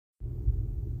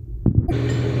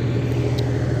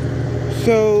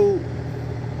So,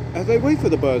 as I wait for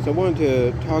the bus, I wanted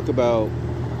to talk about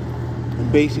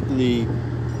basically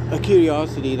a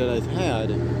curiosity that I've had.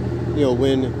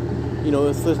 When, it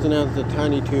was first announced that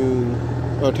Tiny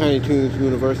Toons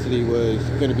University was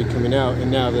going to be coming out,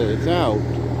 and now that it's out,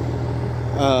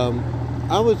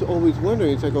 I was always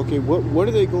wondering, it's like, okay, what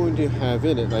are they going to have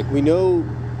in it? Like, we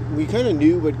kind of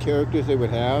knew what characters they would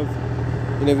have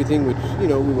and everything, which, we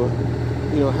were,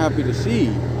 happy to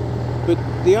see. But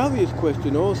the obvious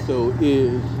question also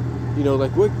is,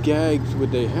 like, what gags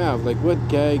would they have? Like, what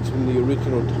gags from the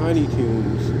original Tiny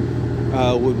Toons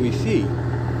would we see?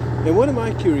 And one of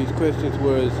my curious questions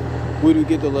was, would we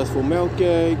get the Lustful melt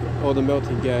gag or the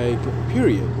melting gag,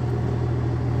 period?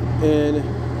 And,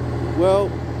 well,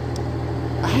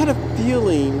 I had a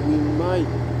feeling we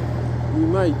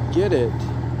might get it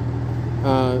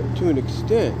to an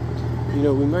extent.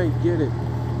 We might get it,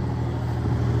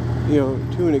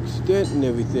 to an extent and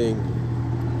everything.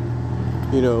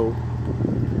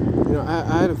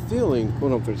 I had a feeling.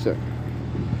 Hold on for a second.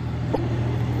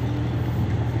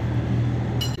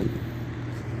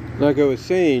 Like I was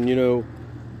saying,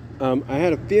 I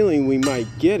had a feeling we might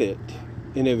get it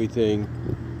and everything.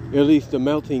 At least the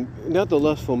melting, not the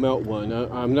Lustful melt one.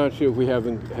 I'm not sure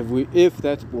if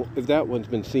that one's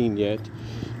been seen yet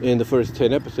in the first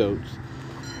 10 episodes.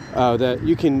 That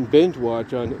you can binge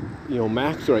watch on,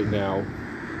 Max right now.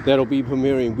 That'll be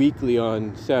premiering weekly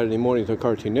on Saturday mornings on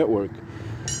Cartoon Network.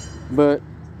 But,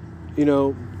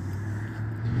 like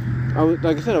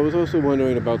I said, I was also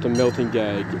wondering about the melting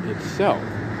gag itself.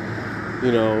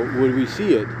 Would we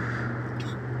see it?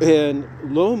 And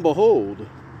lo and behold,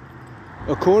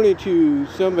 according to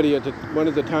somebody at one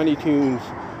of the Tiny Toons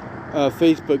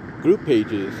Facebook group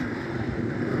pages,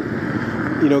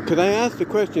 because I asked the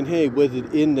question, hey, was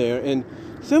it in there? And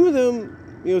some of them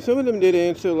did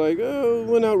answer like, oh,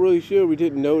 we're not really sure, we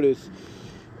didn't notice.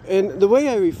 And the way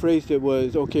I rephrased it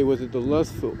was, okay, was it the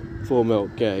Lustful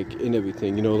melt gag and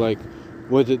everything? Like,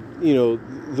 was it,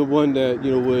 the one that,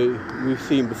 we've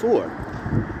seen before?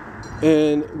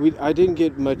 And I didn't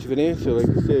get much of an answer. Like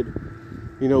I said,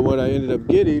 what I ended up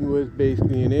getting was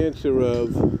basically an answer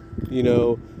of,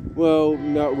 well,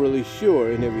 not really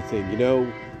sure and everything,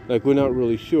 like we're not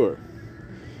really sure.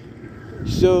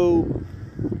 So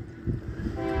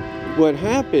what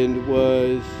happened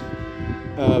was,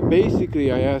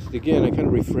 basically I asked again, I kind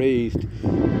of rephrased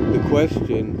the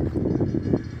question,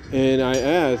 and I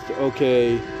asked,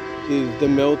 okay, is the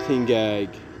melting gag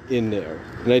in there?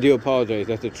 And I do apologize,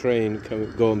 that's a train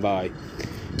going by.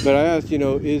 But I asked,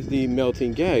 is the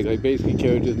melting gag, like basically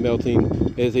characters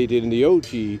melting as they did in the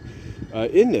OG,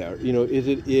 in there? Is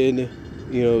it in,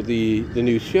 the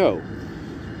new show?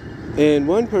 And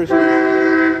one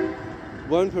person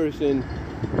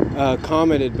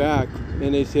commented back,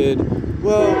 and they said,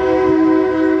 well,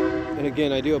 and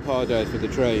again, I do apologize for the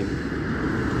train.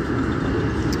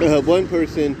 One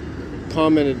person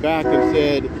commented back and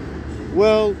said,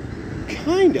 well,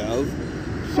 kind of,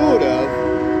 sort of,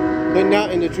 but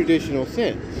not in the traditional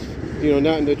sense.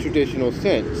 Not in the traditional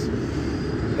sense.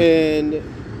 And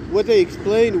what they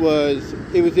explained was,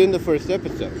 it was in the first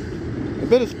episode. A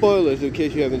bit of spoilers in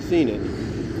case you haven't seen it.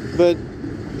 But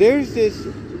there's this,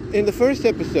 in the first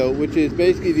episode, which is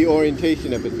basically the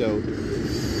orientation episode,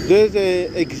 there's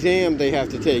an exam they have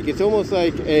to take. It's almost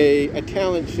like a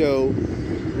talent show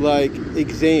like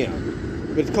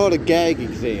exam, but it's called a gag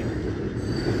exam.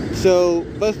 So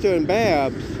Buster and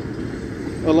Babs,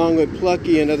 along with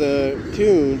Plucky and other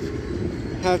Toons,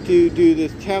 have to do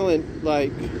this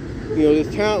talent-like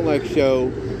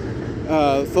show,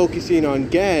 focusing on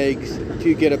gags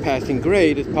to get a passing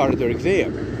grade as part of their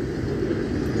exam.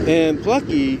 And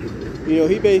Plucky,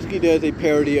 he basically does a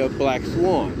parody of Black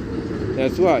Swan.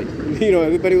 That's right.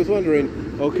 Everybody was wondering,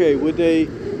 okay, would they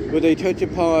touch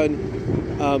upon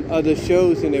other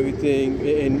shows and everything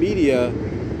in media?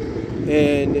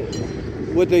 And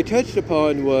what they touched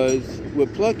upon was,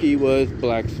 with Plucky, was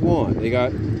Black Swan. They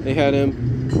had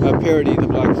him parody the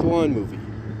Black Swan movie.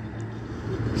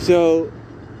 So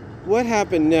what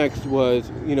happened next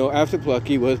was, after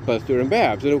Plucky was Buster and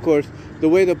Babs. And of course, the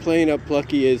way they're playing up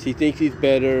Plucky is he thinks he's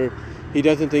better. He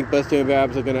doesn't think Buster and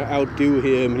Babs are going to outdo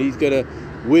him. And he's going to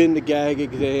win the gag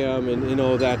exam and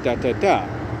all that,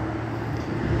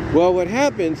 Well, what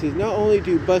happens is not only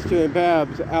do Buster and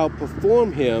Babs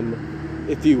outperform him,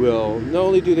 if you will, not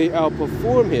only do they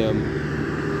outperform him,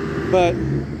 but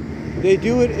they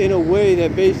do it in a way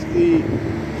that basically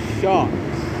shocks.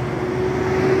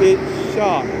 It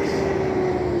shocks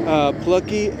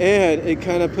Plucky, and it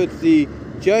kind of puts the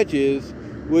judges,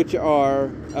 which are,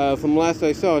 from last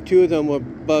I saw, two of them were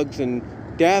Bugs and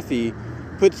Daffy,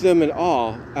 puts them in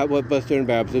awe at what Buster and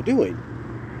Babs are doing.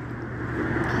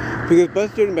 Because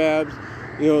Buster and Babs,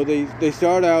 you know, they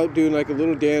start out doing like a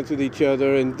little dance with each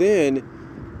other, and then,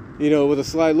 you know, with a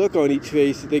sly look on each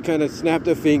face, they kind of snap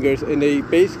their fingers, and they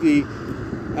basically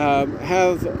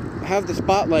have the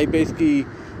spotlight basically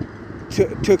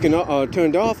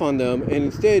turned off on them, and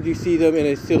instead you see them in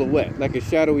a silhouette, like a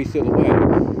shadowy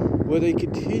silhouette, where they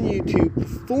continue to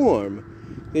perform.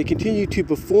 They continue to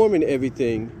perform in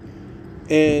everything.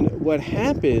 And what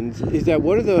happens is that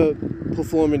one of the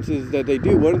performances that they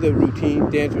do, one of the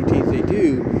dance routines they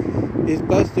do, is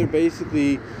Buster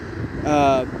basically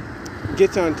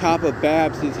gets on top of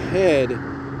Babs' head,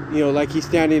 you know, like he's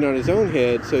standing on his own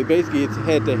head. So basically it's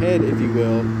head to head, if you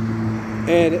will.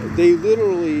 And they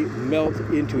literally melt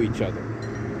into each other.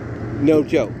 No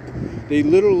joke. They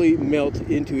literally melt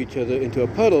into each other, into a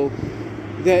puddle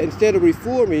that instead of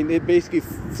reforming, it basically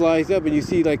flies up, and you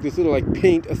see like this little like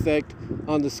paint effect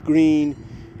on the screen,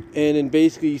 and then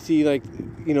basically you see like,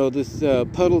 you know, this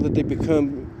puddle that they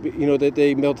become, you know, that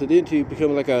they melted into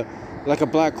become like a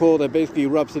black hole that basically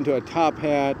erupts into a top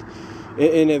hat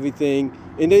and everything.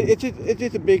 And it's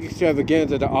just a big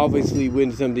extravaganza that obviously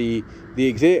wins them the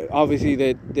exam, obviously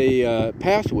that they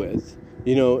pass with,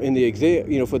 you know, in the exam,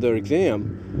 you know, for their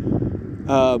exam.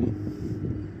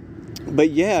 But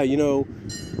yeah, you know,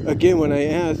 again, when I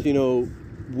asked, you know,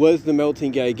 was the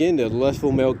melting gag in there, the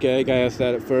lustful melt gag, I asked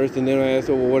that at first, and then I asked,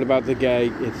 well, what about the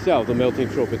gag itself, the melting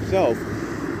trope itself?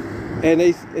 And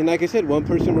like I said, one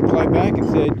person replied back and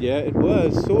said, yeah, it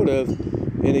was sort of.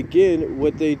 And again,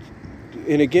 what they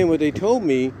told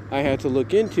me I had to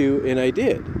look into, and I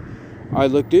did. I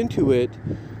looked into it,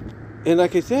 and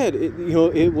like I said,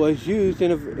 it was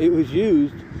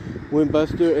used when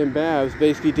Buster and Babs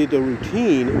basically did the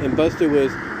routine, and Buster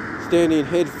was standing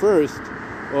head first,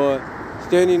 or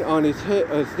standing on his head,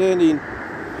 standing,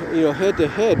 you know, head to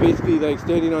head, basically like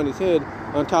standing on his head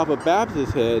on top of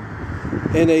Babs' head,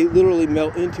 and they literally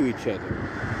melt into each other.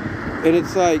 And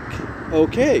it's like,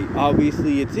 okay,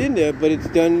 obviously it's in there, but it's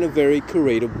done in a very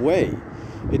creative way.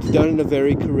 It's done in a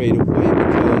very creative way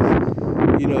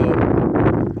because, you know,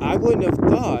 I wouldn't have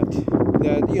thought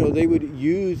that, you know, they would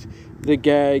use the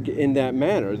gag in that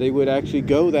manner. They would actually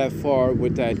go that far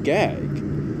with that gag.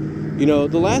 You know,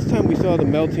 the last time we saw the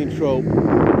melting trope,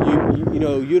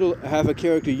 have a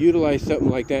character utilize something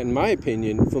like that, in my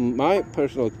opinion, from my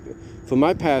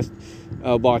past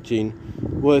watching,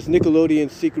 was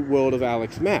Nickelodeon's Secret World of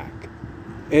Alex Mack.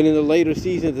 And in the later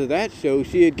seasons of that show,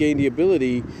 she had gained the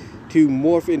ability to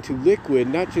morph into liquid,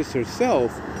 not just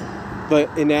herself,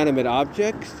 but inanimate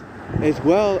objects, as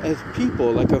well as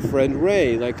people, like her friend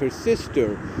Ray, like her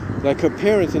sister, like her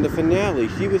parents in the finale.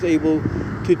 She was able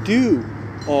to do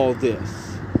all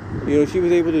this. You know, she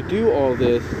was able to do all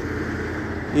this,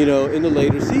 you know, in the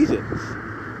later seasons.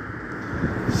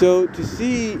 So to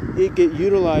see it get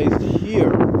utilized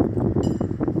here,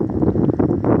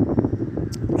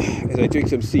 as I drink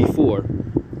some C4,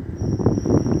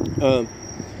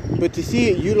 but to see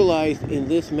it utilized in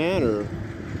this manner,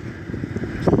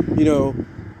 you know,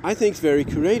 I think it's very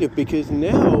creative, because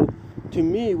now, to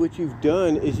me, what you've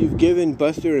done is you've given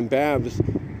Buster and Babs,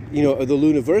 you know, the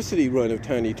Luniversity run of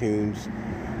Tiny Toons,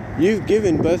 you've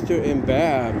given Buster and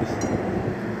Babs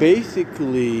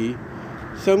basically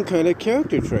some kind of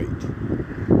character trait.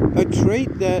 A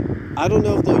trait that I don't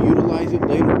know if they'll utilize it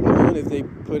later on, if they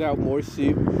put out more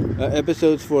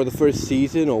episodes for the first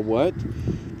season or what.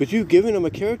 But you've given them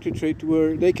a character trait to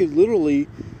where they could literally,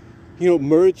 you know,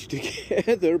 merge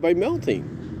together by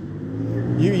melting.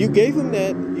 You gave them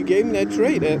that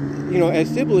trait. You know, as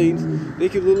siblings, they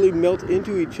could literally melt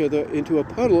into each other, into a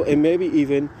puddle, and maybe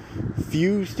even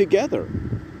fuse together,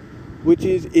 which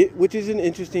is an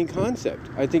interesting concept.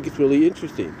 I think it's really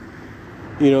interesting,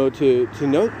 you know,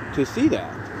 to see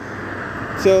that.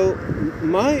 So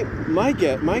my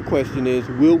question is,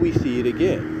 will we see it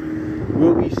again?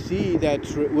 Will we see that?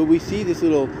 Will we see this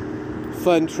little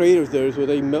fun trait of theirs where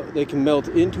they can melt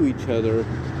into each other,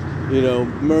 you know,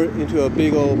 into a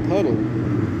big old puddle?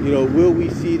 You know, will we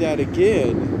see that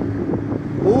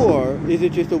again, or is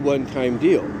it just a one-time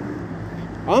deal?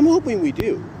 I'm hoping we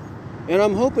do, and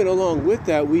I'm hoping along with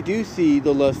that we do see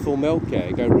the lustful melt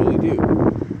gag. I really do.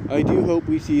 I do hope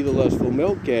we see the lustful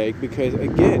melt gag, because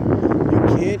again, you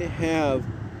can't have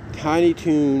Tiny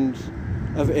Toons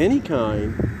of any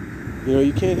kind. You know,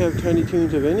 you can't have Tiny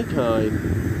Toons of any kind,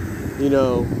 you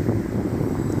know,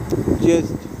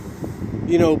 just,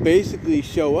 you know, basically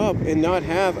show up and not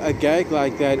have a gag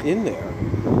like that in there.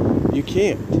 You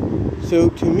can't. So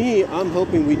to me, I'm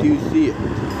hoping we do see it.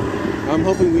 I'm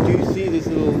hoping we do see this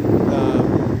little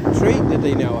trait that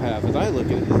they now have, as I look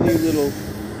at it, this new little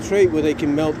trait where they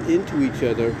can melt into each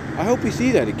other. I hope we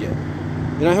see that again.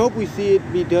 And I hope we see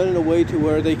it be done in a way to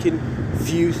where they can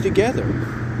fuse together.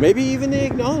 Maybe even they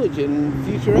acknowledge it in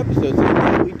future episodes. Like,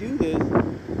 yeah, we do this,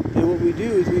 and what we do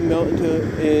is we melt into,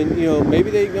 and you know,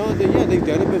 maybe they acknowledge that, yeah, they've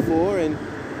done it before, and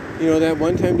you know, that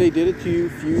one time they did it to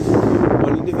fuse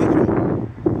one individual.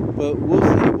 But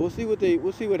we'll see.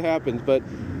 We'll see what happens. But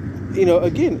you know,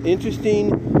 again, interesting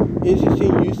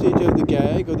usage of the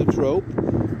gag or the trope.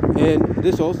 And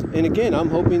this also, and again, I'm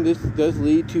hoping this does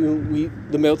lead to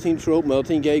the melting trope,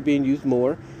 melting gag being used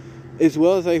more, as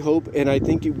well as I hope, and I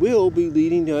think it will be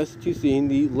leading us to seeing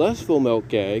the lustful melt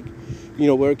gag, you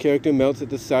know, where a character melts at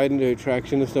the sight and the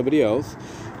attraction of somebody else.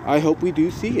 I hope we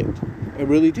do see it. I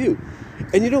really do.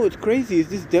 And you know what's crazy is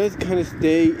this does kind of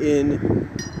stay in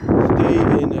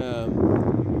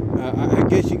I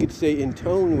guess you could say in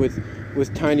tone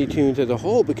with Tiny Toons as a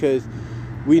whole, because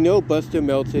we know Buster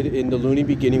melted in the Looney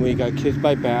beginning when he got kissed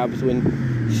by Babs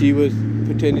when she was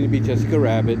pretending to be Jessica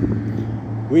Rabbit.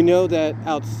 We know that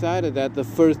outside of that, the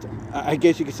first, I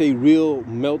guess you could say, real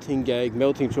melting gag,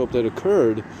 melting trope that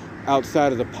occurred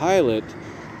outside of the pilot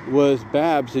was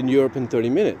Babs in Europe in 30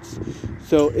 minutes.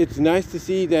 So it's nice to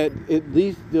see that at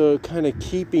least they're kind of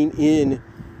keeping in,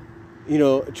 you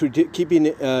know, keeping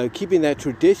that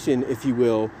tradition, if you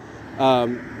will,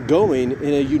 going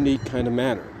in a unique kind of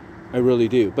manner. I really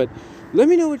do. But let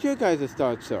me know what your guys'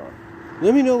 thoughts are.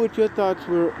 Let me know what your thoughts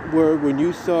were when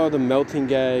you saw the melting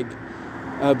gag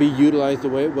be utilized the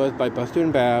way it was by Buster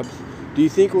and Babs. Do you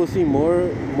think we'll see more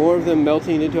of them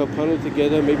melting into a puddle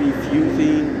together, maybe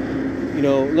fusing? You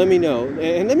know, let me know.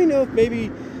 And let me know if maybe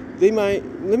they might,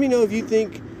 let me know if you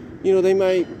think, you know, they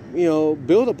might, you know,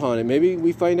 build upon it. Maybe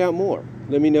we find out more.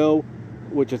 Let me know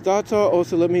what your thoughts are.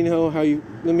 Also, let me know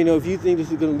if you think this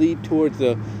is going to lead towards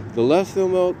the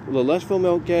lustful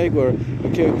melt gag, where a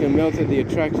character melts at the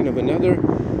attraction of another.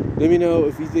 Let me know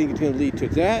if you think it's going to lead to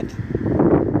that.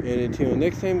 And until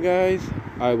next time, guys,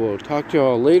 I will talk to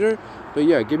y'all later. But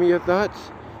yeah, give me your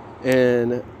thoughts.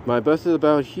 And my bus is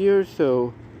about here,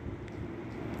 so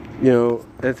you know,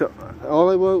 that's all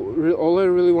I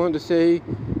really wanted to say.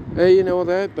 Hey, you know all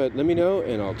that, but let me know,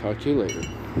 and I'll talk to you later.